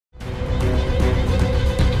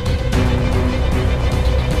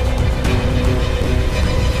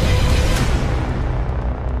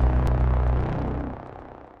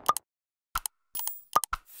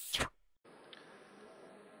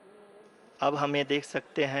अब हमें देख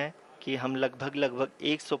सकते हैं कि हम लगभग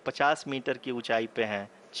 150 मीटर की ऊंचाई पे हैं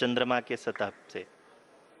चंद्रमा के सतह से।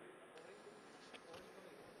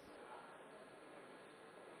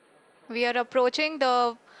 We are approaching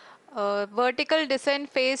the vertical descent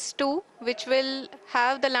phase 2, which will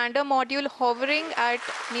have the lander module hovering at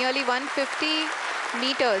nearly 150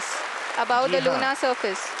 meters above the lunar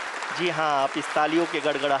surface. जी हाँ, आप इस तालियों के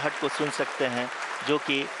गड़गड़ाहट को सुन सकते हैं, जो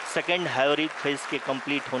कि सेकेंड हायोरिक फेज के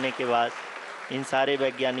कंप्लीट होने के बाद इन सारे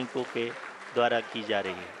वैज्ञानिकों के द्वारा की जा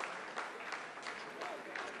रही है।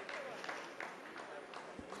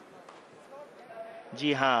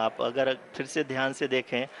 जी हाँ, आप अगर फिर से ध्यान से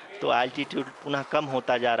देखें तो एल्टीट्यूड पुनः कम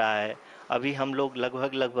होता जा रहा है। अभी हम लोग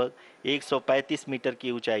लगभग 135 मीटर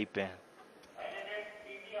की ऊंचाई पे हैं।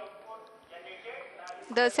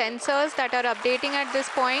 The sensors that are updating at this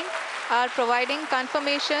point are providing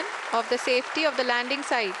confirmation of the safety of the landing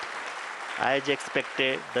site. As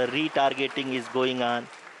expected, the retargeting is going on,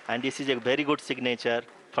 and this is a very good signature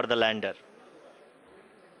for the lander.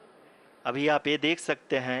 अभी आप ये देख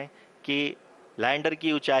सकते हैं कि lander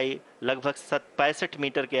की ऊंचाई लगभग 65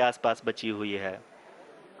 मीटर के आसपास बची हुई है।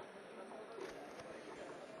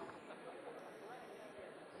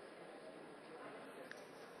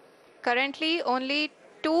 Currently, only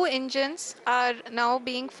 2 engines are now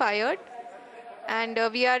being fired, and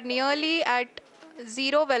we are nearly at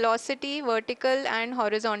zero velocity, vertical and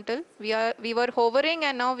horizontal. We were hovering,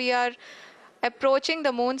 and now we are approaching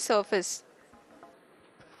the moon's surface.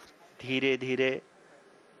 धीरे धीरे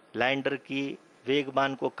लैंडर की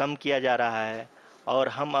वेगमान को कम किया जा रहा है और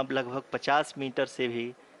हम अब लगभग 50 मीटर से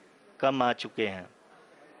भी कम आ चुके हैं।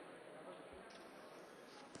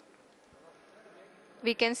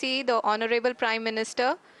 We can see the Honorable Prime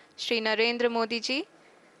Minister, Shri Narendra Modi ji,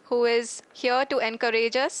 who is here to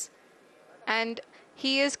encourage us, and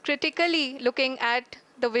he is critically looking at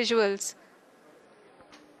the visuals.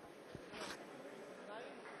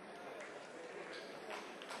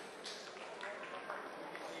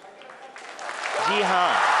 जी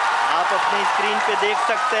हाँ, आप अपने स्क्रीन पे देख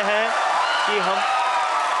सकते हैं कि हम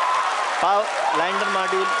lander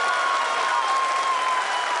module.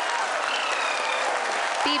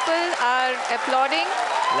 People are applauding.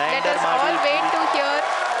 Let us all wait to hear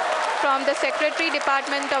from the Secretary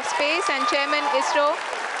Department of Space and Chairman ISRO,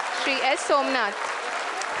 Shri S. Somnath.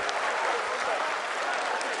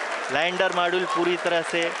 Lander module पूरी तरह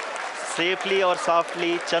से सेफली और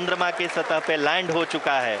सॉफ्टली चंद्रमा के सतह पे लैंड हो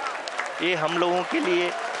चुका है। ये हम लोगों के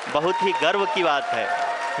लिए बहुत ही गर्व की बात है।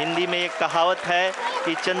 हिंदी में एक कहावत है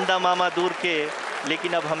कि चंदा मामा दूर के,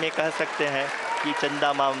 लेकिन अब हम ये कह सकते हैं कि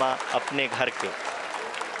चंदा मामा अपने घर के।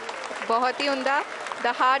 बहुत ही उम्दा।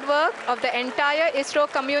 The hard work of the entire ISRO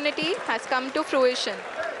community has come to fruition.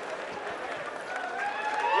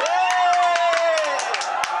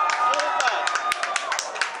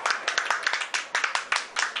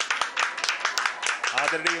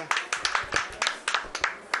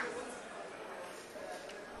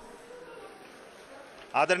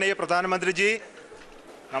 आदरणीय प्रधानमंत्री जी,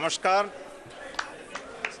 नमस्कार।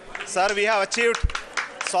 Sir, we have achieved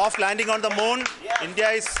soft landing on the moon.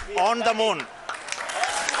 India is on the moon.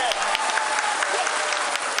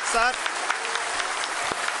 Sir,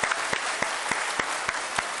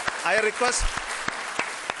 I request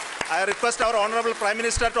our Honorable Prime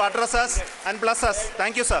Minister to address us and bless us.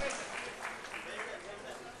 Thank you, sir.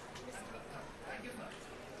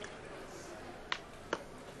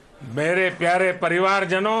 मेरे प्यारे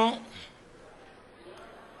परिवारजनों,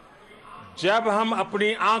 जब हम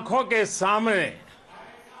अपनी आंखों के सामने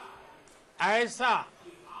ऐसा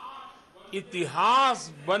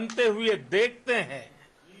इतिहास बनते हुए देखते हैं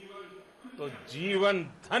तो जीवन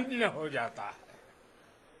धन्य हो जाता है।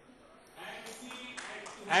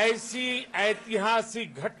 ऐसी ऐतिहासिक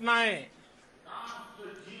घटनाएं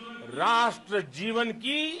राष्ट्र जीवन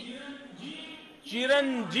की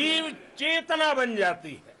चिरंजीव चेतना बन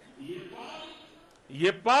जाती है।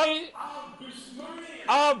 ये पल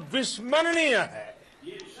अविस्मरणीय है।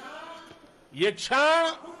 ये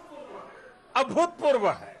क्षण अभूतपूर्व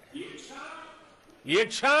है। ये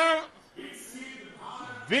क्षण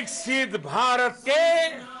विकसित भारत के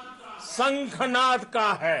शंखनाद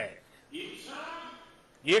का है।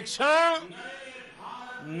 ये क्षण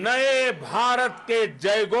नए भारत के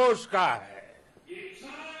जयघोष का है।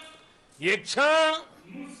 ये क्षण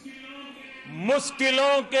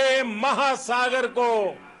मुश्किलों के महासागर को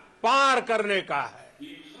पार करने का है।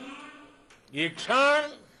 ये क्षण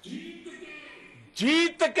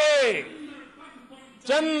जीत के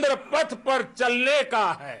चंद्र पथ पर चलने का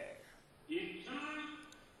है।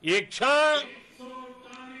 ये क्षण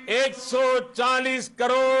 140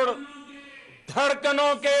 करोड़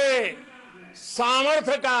धड़कनों के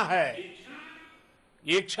सामर्थ्य का है।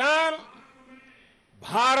 ये क्षण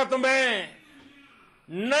भारत में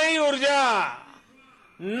नई ऊर्जा,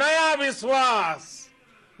 नया विश्वास,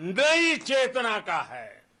 नई चेतना का है।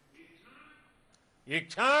 ये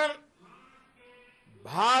क्षण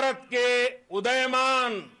भारत के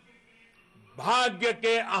उदयमान भाग्य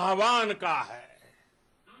के आह्वान का है।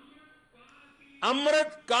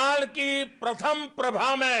 अमृत काल की प्रथम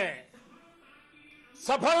प्रभा में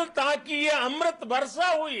सफलता की ये अमृत वर्षा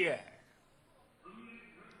हुई है।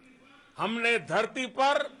 हमने धरती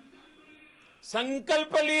पर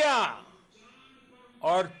संकल्प लिया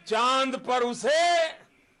और चांद पर उसे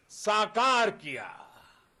साकार किया।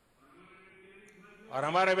 और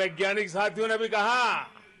हमारे वैज्ञानिक साथियों ने भी कहा,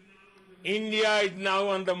 India is now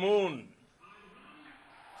on the moon.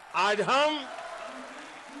 आज हम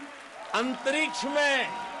अंतरिक्ष में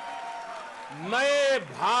नए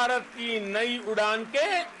भारत की नई उड़ान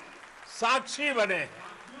के साक्षी बने हैं।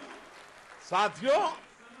 साथियों,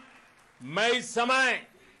 मैं इस समय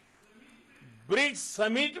ब्रिक्स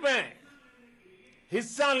समिट में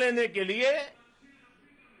हिस्सा लेने के लिए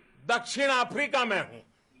दक्षिण अफ्रीका में हूं,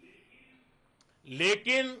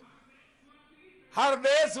 लेकिन हर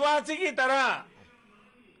देशवासी की तरह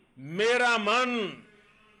मेरा मन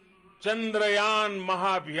चंद्रयान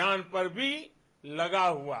महाअभियान पर भी लगा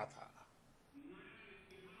हुआ था।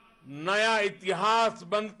 नया इतिहास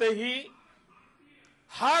बनते ही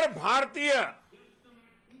हर भारतीय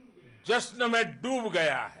जश्न में डूब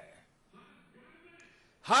गया है।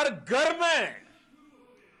 हर घर में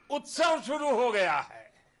उत्सव शुरू हो गया है।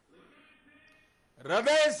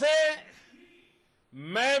 हृदय से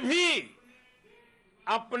मैं भी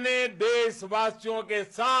अपने देशवासियों के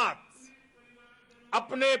साथ,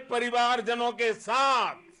 अपने परिवारजनों के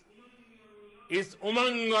साथ इस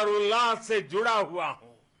उमंग और उल्लास से जुड़ा हुआ हूं।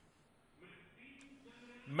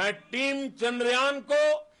 मैं टीम चंद्रयान को,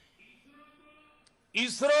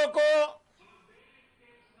 इसरो को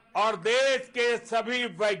और देश के सभी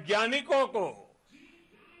वैज्ञानिकों को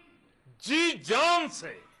जी जान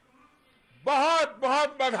से बहुत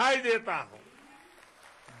बहुत बधाई देता हूं,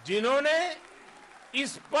 जिन्होंने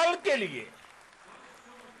इस पल के लिए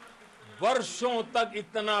वर्षों तक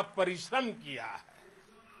इतना परिश्रम किया है।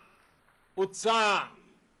 उत्साह,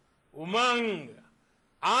 उमंग,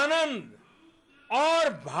 आनंद और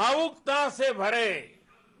भावुकता से भरे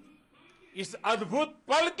इस अद्भुत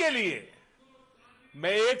पल के लिए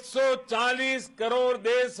मैं 140 करोड़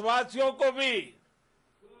देशवासियों को भी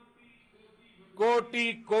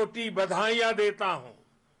कोटि कोटि बधाइयां देता हूं।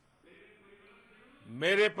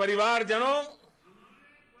 मेरे परिवारजनों,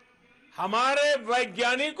 हमारे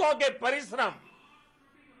वैज्ञानिकों के परिश्रम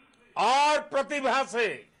और प्रतिभा से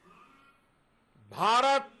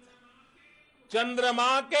भारत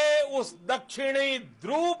चंद्रमा के उस दक्षिणी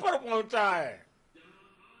ध्रुव पर पहुंचा है,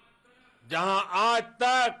 जहां आज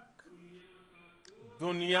तक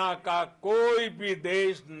दुनिया का कोई भी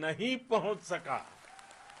देश नहीं पहुंच सका।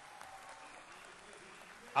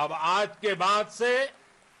 अब आज के बाद से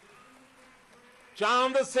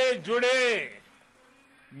चांद से जुड़े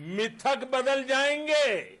मिथक बदल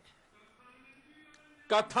जाएंगे,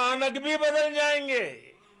 कथानक भी बदल जाएंगे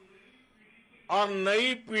और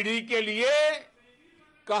नई पीढ़ी के लिए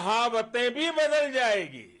कहावतें भी बदल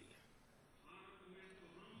जाएगी।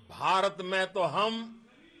 भारत में तो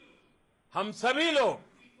हम सभी लोग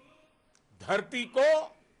धरती को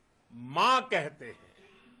मां कहते हैं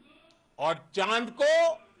और चांद को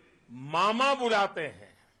मामा बुलाते हैं।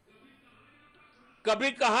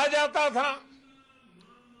 कभी कहा जाता था,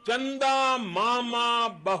 चंदा मामा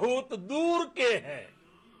बहुत दूर के हैं।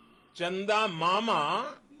 चंदा मामा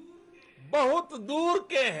बहुत दूर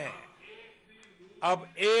के हैं। अब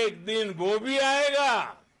एक दिन वो भी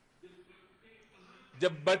आएगा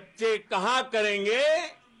जब बच्चे कहा करेंगे,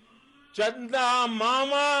 चंदा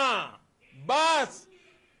मामा बस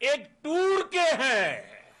एक टूर के हैं।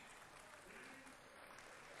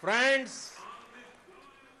 Friends,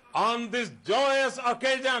 on this joyous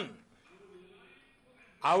occasion,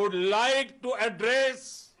 I would like to address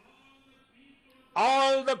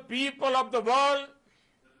all the people of the world,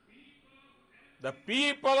 the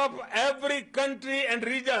people of every country and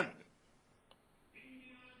region.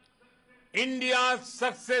 India's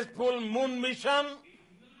successful moon mission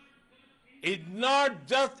is not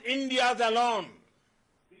just India's alone.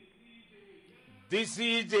 This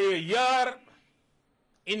is a year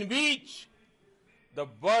in which the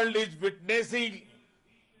world is witnessing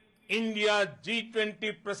India's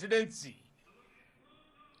G20 presidency.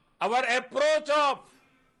 Our approach of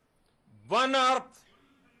one earth,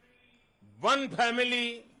 one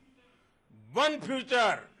family, one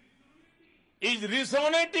future is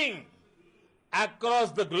resonating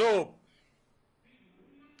across the globe.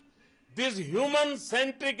 This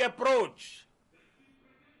human-centric approach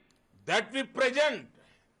that we present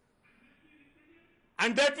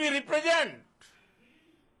and that we represent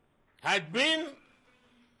has been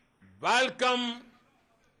welcomed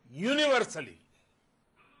universally.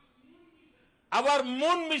 Our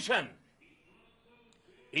moon mission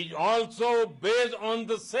is also based on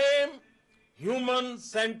the same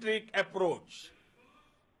human-centric approach.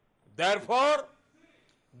 Therefore,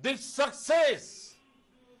 this success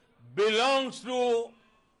belongs to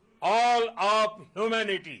all of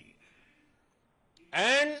humanity,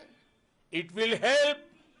 and it will help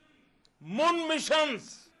moon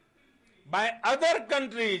missions by other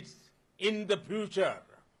countries in the future.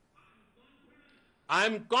 I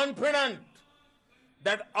am confident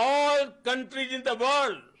that all countries in the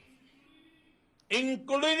world,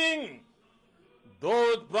 including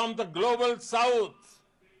those from the global south,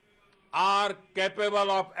 are capable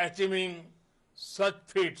of achieving such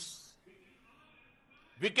feats.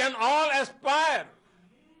 We can all aspire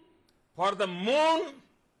for the moon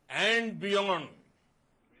and beyond.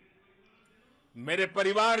 मेरे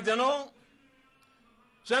परिवारजनों,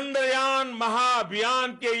 चंद्रयान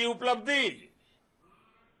महाअभियान के ये उपलब्धि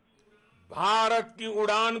भारत की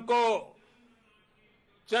उड़ान को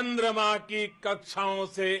चंद्रमा की कक्षाओं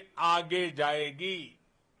से आगे जाएगी।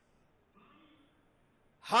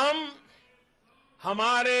 हम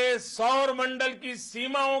हमारे सौर मंडल की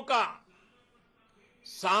सीमाओं का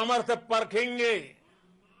सामर्थ्य परखेंगे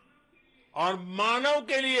और मानव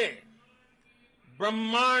के लिए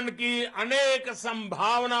ब्रह्मांड की अनेक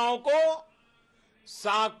संभावनाओं को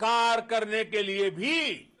साकार करने के लिए भी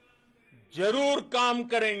जरूर काम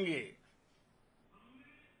करेंगे।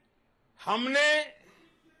 हमने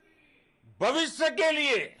भविष्य के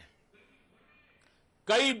लिए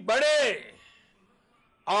कई बड़े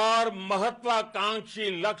और महत्वाकांक्षी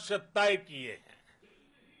लक्ष्य तय किए हैं।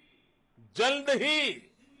 जल्द ही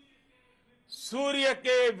सूर्य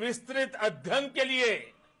के विस्तृत अध्ययन के लिए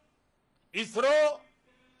ISRO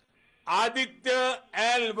Aditya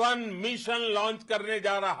L1 mission launch करने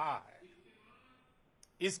जा रहा है।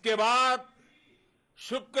 इसके बाद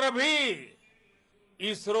शुक्र भी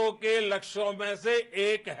इसरो के लक्ष्यों में से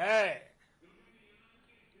एक है।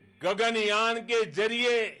 गगनयान के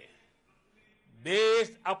जरिए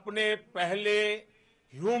देश अपने पहले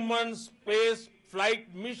ह्यूमन स्पेस फ्लाइट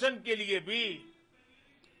मिशन के लिए भी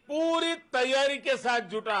पूरी तैयारी के साथ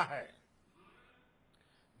जुटा है।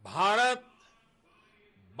 भारत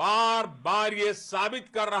बार बार ये साबित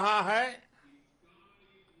कर रहा है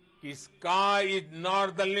कि sky is not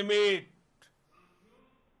the limit.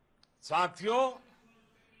 साथियों,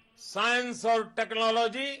 साइंस और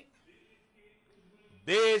टेक्नोलॉजी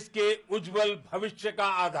देश के उज्जवल भविष्य का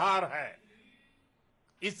आधार है।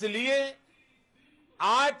 इसलिए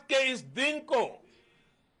आज के इस दिन को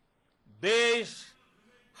देश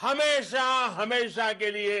हमेशा हमेशा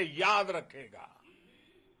के लिए याद रखेगा।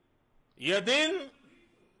 यह दिन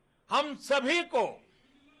हम सभी को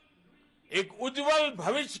एक उज्जवल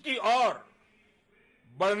भविष्य की ओर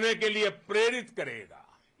बढ़ने के लिए प्रेरित करेगा।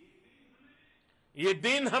 ये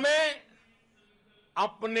दिन हमें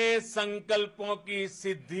अपने संकल्पों की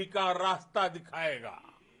सिद्धि का रास्ता दिखाएगा।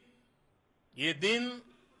 ये दिन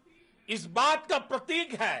इस बात का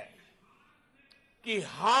प्रतीक है कि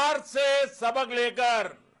हार से सबक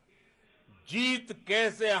लेकर जीत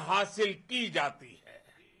कैसे हासिल की जाती है।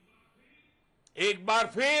 एक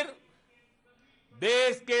बार फिर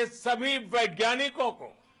देश के सभी वैज्ञानिकों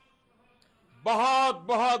को बहुत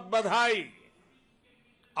बहुत बधाई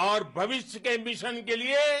और भविष्य के मिशन के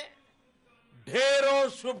लिए ढेरों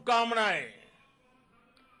शुभकामनाएं।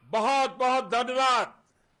 बहुत बहुत धन्यवाद।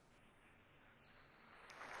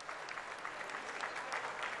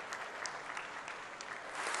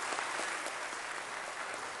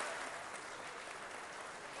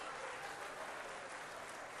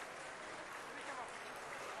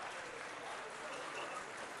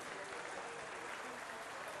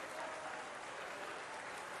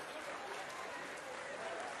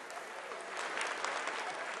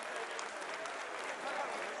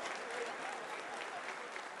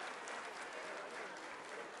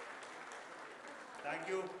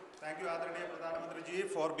 Thank you, Adranaya Pradhan Mantri ji,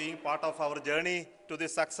 for being part of our journey to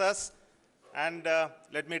this success. And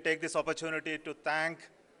let me take this opportunity to thank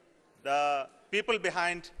the people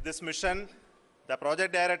behind this mission, the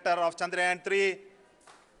project director of Chandrayaan 3.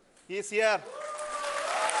 He is here.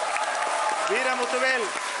 Veera Muthuvel,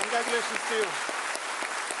 congratulations to you.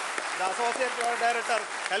 The associate project director,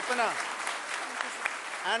 Kalpana,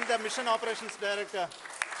 and the mission operations director,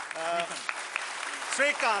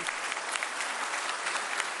 Shrikant.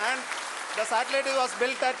 And The satellite was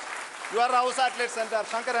built at your house satellite center,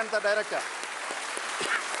 Shankar and the director.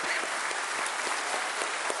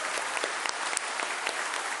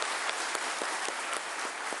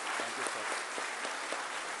 Thank you, sir.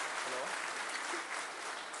 Hello.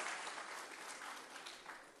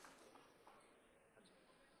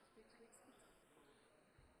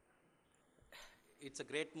 It's a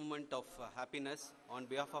great moment of happiness on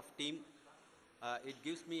behalf of team. It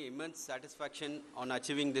gives me immense satisfaction on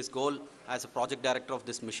achieving this goal as a project director of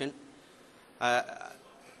this mission.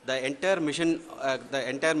 The entire mission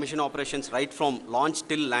operations right from launch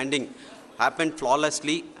till landing happened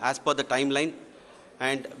flawlessly as per the timeline,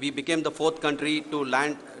 and we became the 4th country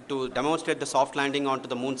to demonstrate the soft landing onto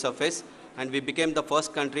the moon surface, and we became the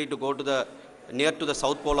first country to go to near to the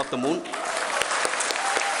south pole of the moon.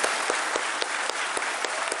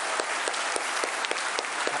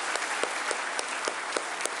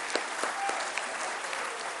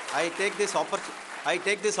 I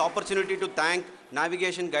take this opportunity to thank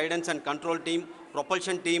navigation, guidance and control team,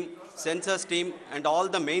 propulsion team, sensors team and all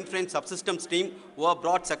the mainframe subsystems team who have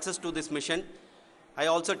brought success to this mission. I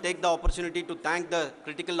also take the opportunity to thank the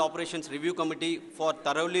Critical Operations Review Committee for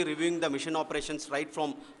thoroughly reviewing the mission operations right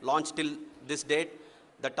from launch till this date.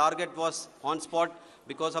 The target was on spot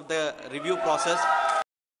because of the review process.